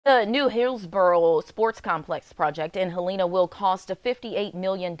The new Hillsborough Sports Complex project in Helena will cost $58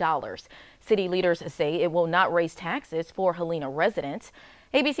 million. City leaders say it will not raise taxes for Helena residents.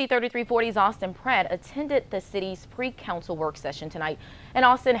 ABC 3340's Austin Pratt attended the city's pre-council work session tonight. And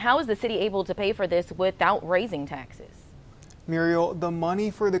Austin, how is the city able to pay for this without raising taxes? Muriel, the money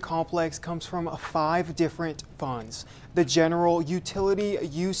for the complex comes from 5 different funds: the General Utility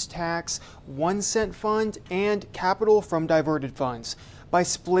Use Tax, 1 cent fund, and capital from diverted funds. By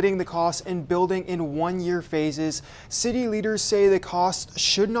splitting the costs and building in 1-year phases, city leaders say the cost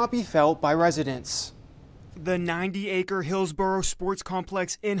should not be felt by residents. The 90-acre Hillsborough Sports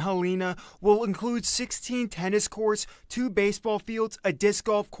Complex in Helena will include 16 tennis courts, 2 baseball fields, a disc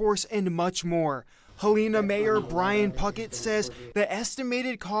golf course, and much more. Helena Mayor Brian Puckett says the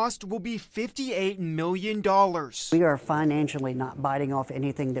estimated cost will be $58 million. We are financially not biting off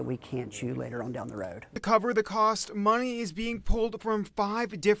anything that we can't chew later on down the road. To cover the cost, money is being pulled from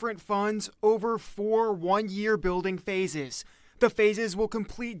 5 different funds over 4 1-year building phases. The phases will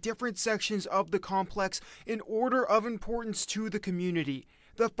complete different sections of the complex in order of importance to the community.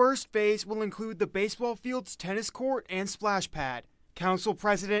 The first phase will include the baseball fields, tennis court, and splash pad. Council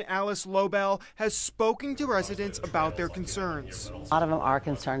President Alice Lobel has spoken to residents about their concerns. A lot of them are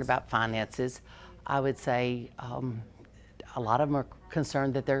concerned about finances. I would say a lot of them are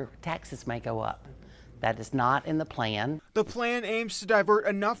concerned that their taxes may go up. That is not in the plan. The plan aims to divert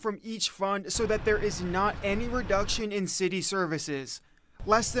enough from each fund so that there is not any reduction in city services.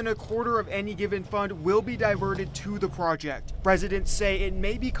 Less than a quarter of any given fund will be diverted to the project. Residents say it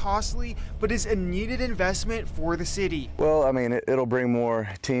may be costly, but is a needed investment for the city. Well, I mean, it'll bring more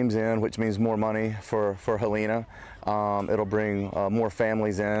teams in, which means more money for Helena. It'll bring more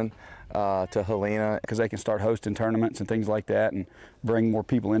families in to Helena, because they can start hosting tournaments and things like that and bring more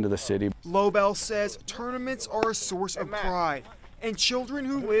people into the city. Lobel says tournaments are a source of pride, and children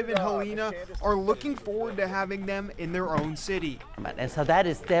who live in Helena are looking forward to having them in their own city. And so that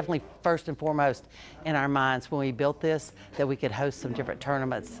is definitely first and foremost in our minds when we built this, that we could host some different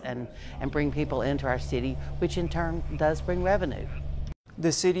tournaments and bring people into our city, which in turn does bring revenue.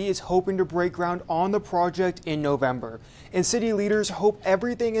 The city is hoping to break ground on the project in November, and city leaders hope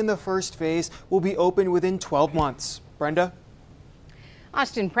everything in the first phase will be open within 12 months. Brenda?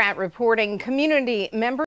 Austin Pratt reporting. Community members